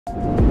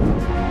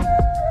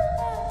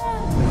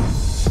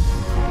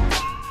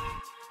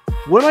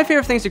One of my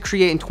favorite things to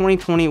create in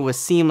 2020 was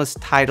seamless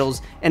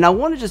titles, and I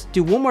want to just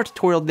do one more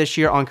tutorial this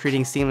year on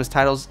creating seamless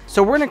titles.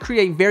 So we're going to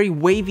create very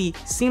wavy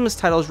seamless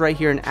titles right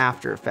here in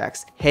After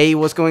Effects. Hey,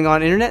 what's going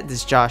on internet? This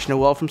is Josh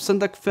Noel from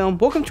SonduckFilm.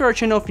 Welcome to our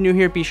channel. If you're new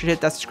here, be sure to hit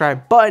that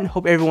subscribe button.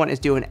 Hope everyone is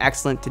doing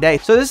excellent today.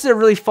 So this is a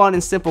really fun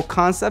and simple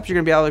concept. You're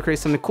going to be able to create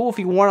something cool. If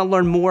you want to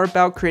learn more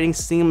about creating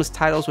seamless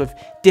titles with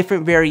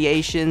different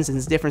variations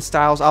and different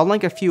styles, I'll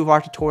link a few of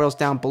our tutorials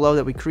down below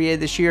that we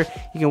created this year.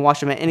 You can watch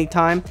them at any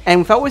time.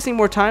 And without wasting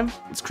more time,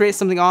 let's create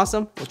something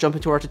awesome. Let's jump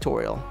into our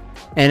tutorial.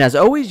 And as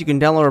always, you can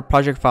download our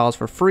project files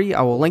for free.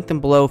 I will link them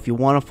below if you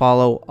want to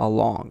follow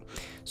along.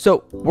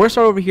 So we're going to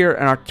start over here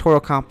in our tutorial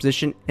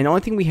composition, and the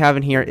only thing we have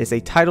in here is a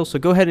title. So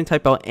go ahead and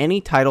type out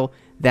any title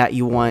that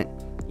you want,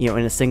 in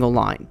a single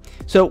line.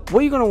 So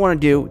what you're going to want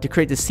to do to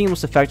create this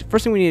seamless effect,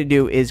 first thing we need to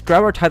do is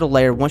grab our title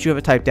layer once you have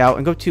it typed out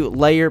and go to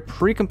Layer,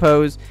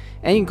 Pre-Compose,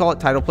 and you can call it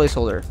Title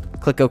Placeholder.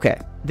 Click OK.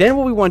 Then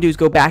what we want to do is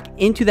go back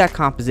into that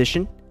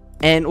composition,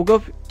 and we'll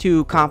go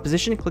to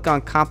Composition, click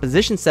on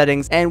Composition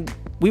Settings, and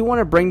we want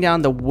to bring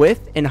down the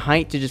width and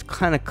height to just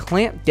kind of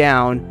clamp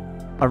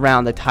down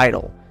around the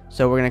title.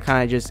 So we're going to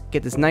kind of just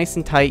get this nice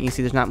and tight. You can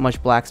see there's not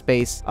much black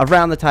space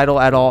around the title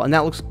at all, and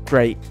that looks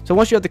great. So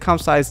once you have the comp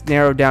size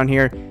narrowed down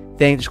here,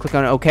 then just click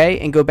on OK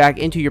and go back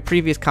into your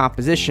previous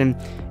composition,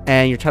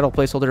 and your title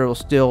placeholder will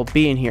still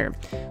be in here.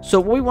 So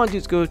what we want to do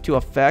is go to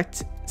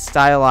Effect,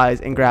 Stylize,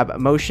 and grab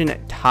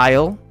Motion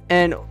Tile,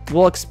 and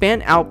we'll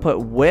expand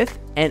output width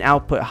and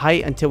output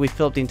height until we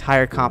fill up the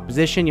entire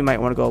composition. You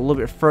might want to go a little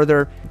bit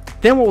further.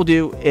 Then what we'll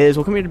do is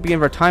we'll come here to the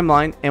beginning of our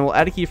timeline, and we'll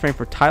add a keyframe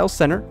for Tile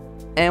Center,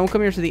 and we'll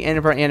come here to the end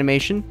of our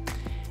animation,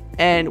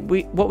 and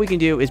what we can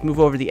do is move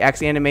over the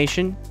X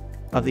animation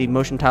of the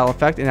motion tile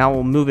effect, and now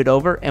we'll move it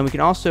over, and we can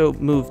also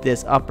move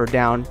this up or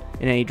down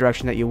in any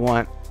direction that you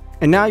want.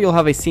 And now you'll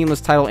have a seamless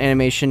title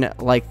animation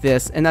like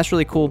this, and that's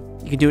really cool.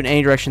 You can do it in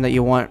any direction that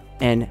you want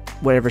and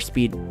whatever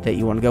speed that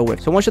you want to go with.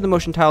 So once you have the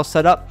motion tile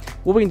set up,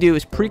 what we can do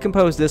is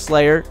pre-compose this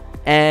layer,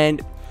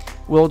 and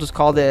we'll just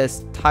call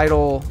this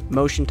title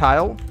motion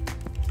tile.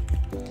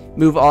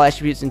 Move all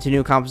attributes into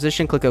new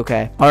composition, click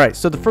OK. Alright,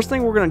 so the first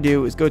thing we're going to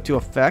do is go to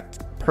Effect,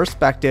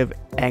 Perspective,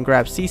 and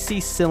grab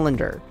CC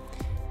Cylinder.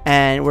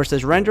 And where it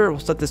says render, we'll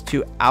set this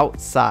to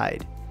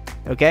outside.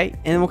 Okay,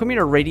 and then we'll come here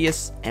to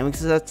radius, and we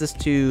can set this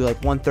to like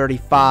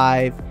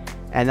 135,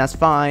 and that's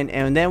fine.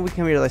 And then we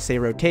come here to, let's say,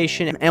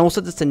 rotation, and we'll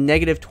set this to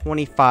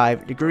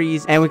 -25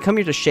 degrees. And we come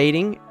here to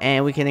shading,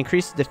 and we can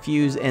increase the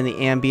diffuse and the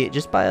ambient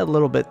just by a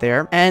little bit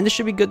there, and this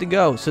should be good to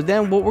go. So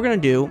then what we're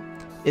going to do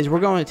is we're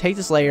going to take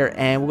this layer,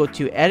 and we'll go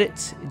to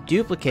Edit,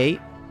 Duplicate,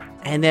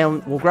 and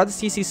then we'll grab the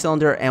CC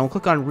Cylinder, and we'll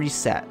click on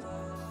Reset.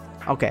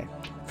 Okay.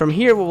 From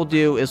here, what we'll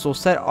do is we'll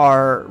set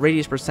our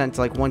radius percent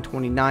to like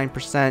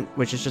 129%,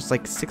 which is just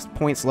like 6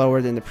 points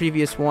lower than the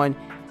previous one.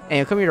 And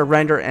you'll come here to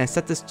render and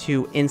set this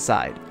to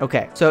inside.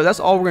 Okay, so that's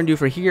all we're gonna do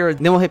for here.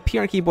 Then we'll hit P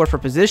on keyboard for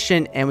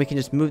position, and we can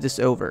just move this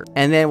over.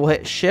 And then we'll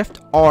hit Shift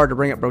R to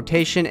bring up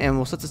rotation, and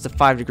we'll set this to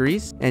 5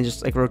 degrees and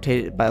just like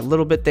rotate it by a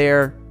little bit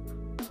there.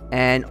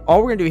 And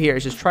all we're gonna do here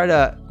is just try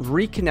to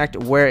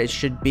reconnect where it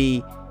should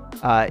be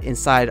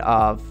inside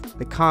of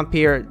the comp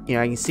here. You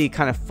can see it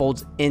kind of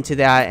folds into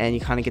that, and you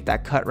kind of get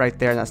that cut right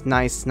there, and that's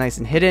nice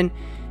and hidden,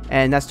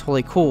 and that's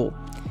totally cool.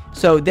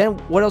 So then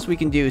what else we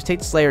can do is take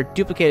this layer,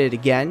 duplicate it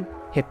again,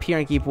 hit P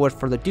on keyboard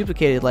for the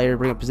duplicated layer to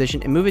bring up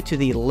position, and move it to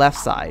the left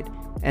side,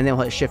 and then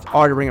we'll hit Shift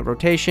R to bring up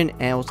rotation,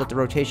 and we'll set the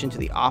rotation to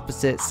the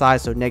opposite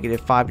side, so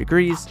 -5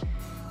 degrees,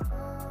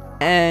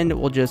 and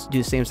we'll just do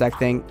the same exact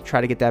thing, try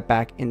to get that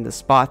back in the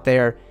spot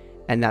there,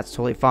 and that's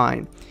totally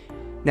fine.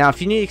 Now,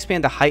 if you need to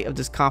expand the height of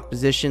this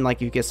composition,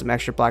 like you get some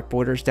extra black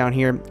borders down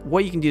here,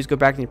 what you can do is go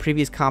back to the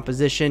previous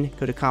composition,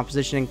 go to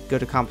composition, go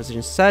to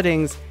composition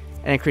settings,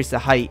 and increase the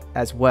height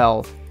as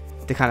well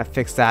to kind of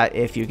fix that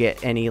if you get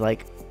any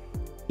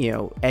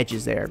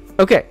edges there.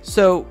 Okay,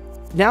 so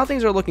now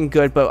things are looking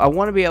good, but I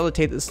want to be able to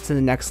take this to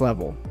the next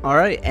level. All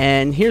right,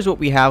 and here's what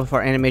we have with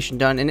our animation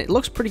done, and it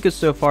looks pretty good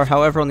so far.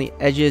 However, on the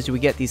edges, we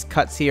get these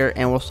cuts here,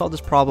 and we'll solve this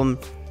problem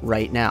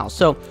right now.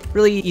 So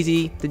really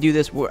easy to do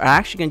this. We're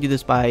actually going to do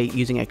this by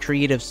using a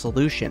creative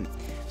solution.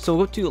 So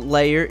we'll go to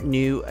Layer,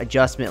 New,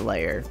 Adjustment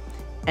Layer.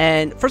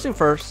 And first thing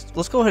first,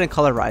 let's go ahead and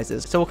colorize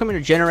this. So we'll come here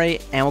to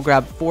Generate, and we'll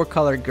grab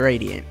 4-color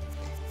gradient.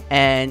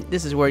 And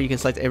this is where you can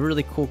select a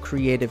really cool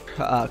creative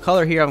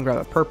color here. I'm going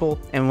to grab a purple,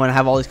 and when I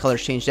have all these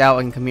colors changed out,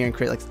 I can come here and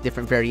create like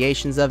different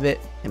variations of it,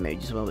 and maybe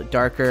just a little bit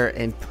darker,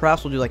 and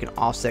perhaps we'll do like an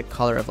offset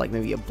color of like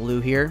maybe a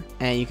blue here,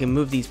 and you can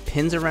move these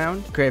pins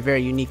around, create a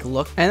very unique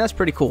look, and that's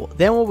pretty cool.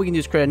 Then what we can do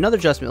is create another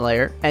adjustment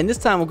layer, and this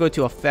time we'll go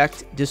to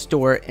Effect,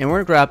 Distort, and we're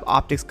going to grab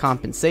Optics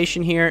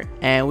Compensation here,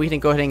 and we can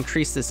go ahead and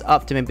increase this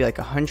up to maybe like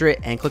 100,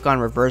 and click on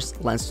Reverse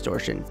Lens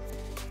Distortion.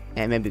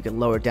 And maybe we can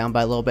lower it down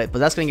by a little bit, but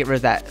that's going to get rid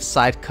of that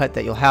side cut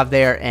that you'll have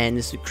there, and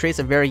this creates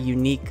a very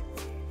unique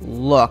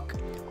look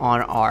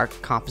on our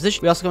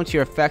composition. We also go into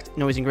your Effect,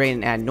 Noise and Grain,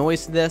 and add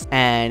noise to this,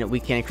 and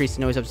we can increase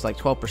the noise up to like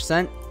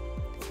 12%.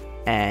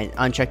 and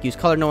uncheck use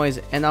color noise,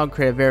 and that'll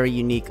create a very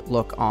unique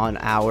look on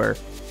our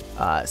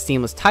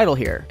seamless title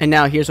here. And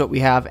now here's what we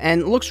have,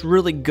 and it looks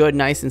really good,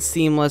 nice and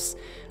seamless.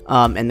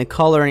 And the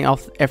coloring,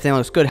 everything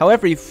looks good.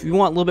 However, if you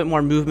want a little bit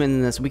more movement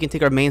in this, we can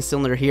take our main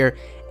cylinder here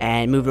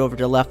and move it over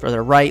to the left or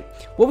the right.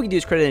 What we can do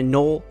is create a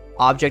null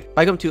object.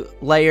 I come to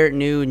layer,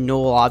 new,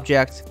 null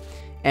object,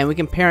 and we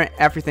can parent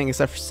everything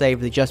except for save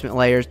the adjustment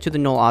layers to the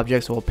null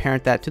object. So we'll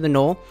parent that to the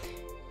null,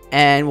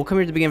 and we'll come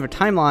here to the beginning of our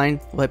timeline.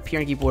 We'll hit P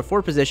on keyboard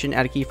forward position,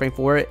 add a keyframe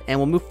for it, and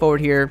we'll move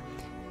forward here,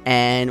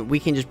 and we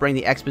can just bring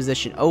the X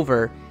position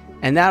over,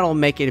 and that'll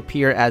make it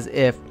appear as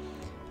if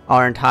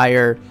our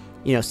entire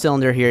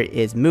cylinder here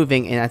is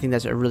moving, and I think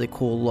that's a really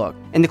cool look.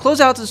 And to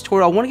close out this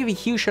tutorial, I want to give a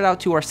huge shout out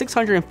to our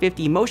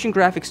 650 motion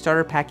graphics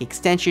starter pack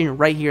extension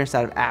right here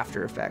inside of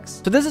After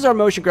Effects. So this is our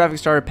motion graphics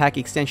starter pack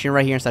extension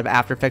right here inside of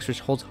After Effects, which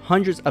holds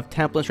hundreds of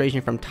templates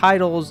ranging from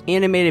titles,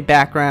 animated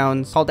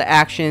backgrounds, call to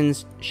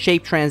actions,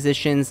 shape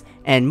transitions,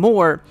 and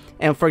more.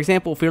 And for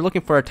example, if you're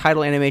looking for a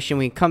title animation,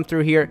 we can come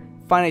through here,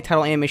 find a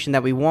title animation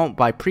that we want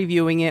by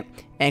previewing it,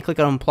 and click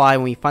on apply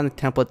when you find the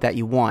template that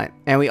you want.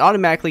 And we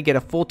automatically get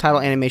a full title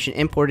animation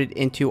imported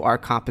into our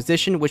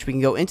composition, which we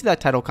can go into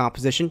that title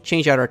composition,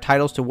 change out our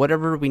titles to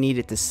whatever we need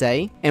it to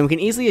say, and we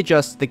can easily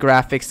adjust the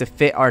graphics to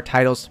fit our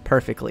titles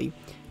perfectly.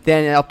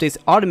 Then it updates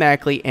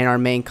automatically in our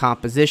main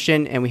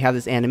composition, and we have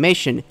this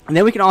animation. And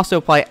then we can also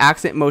apply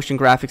accent motion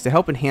graphics to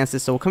help enhance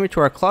this. So we'll come into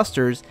our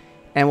clusters,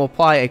 and we'll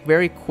apply a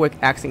very quick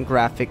accent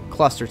graphic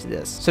cluster to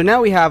this. So now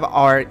we have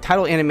our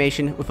title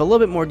animation with a little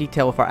bit more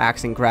detail with our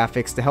accent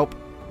graphics to help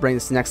bring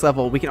this to the next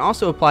level. We can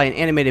also apply an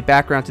animated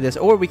background to this,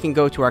 or we can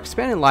go to our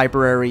expanded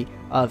library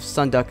of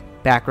Sonduck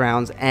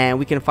backgrounds, and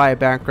we can apply a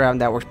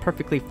background that works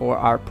perfectly for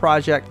our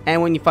project.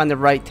 And when you find the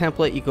right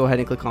template, you go ahead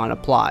and click on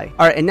apply.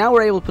 Alright, and now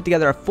we're able to put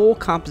together a full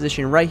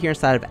composition right here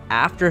inside of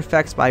After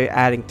Effects by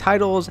adding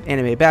titles,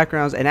 animated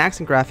backgrounds, and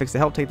accent graphics to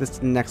help take this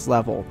to the next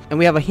level. And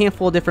we have a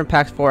handful of different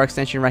packs for our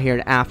extension right here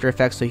in After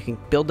Effects, so you can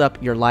build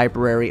up your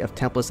library of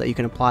templates that you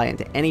can apply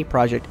into any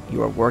project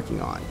you are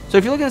working on. So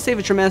if you're looking to save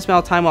a tremendous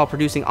amount of time while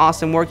producing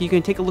awesome work, you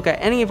can take a look at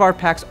any of our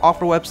packs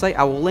off our website.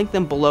 I will link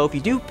them below. If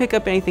you do pick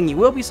up anything, you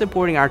will be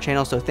supporting our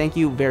channel, so thank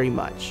you very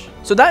much.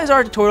 So that is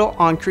our tutorial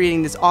on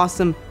creating this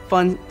awesome,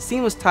 fun,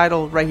 seamless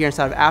title right here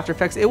inside of After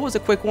Effects. It was a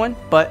quick one,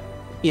 but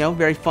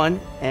very fun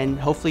and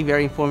hopefully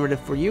very informative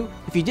for you.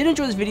 If you did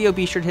enjoy this video,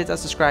 be sure to hit that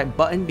subscribe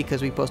button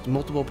because we post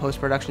multiple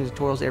post-production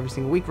tutorials every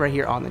single week right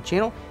here on the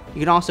channel. You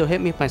can also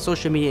hit me with my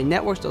social media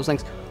networks. Those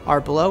links are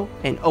below,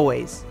 and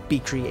always be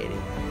creating.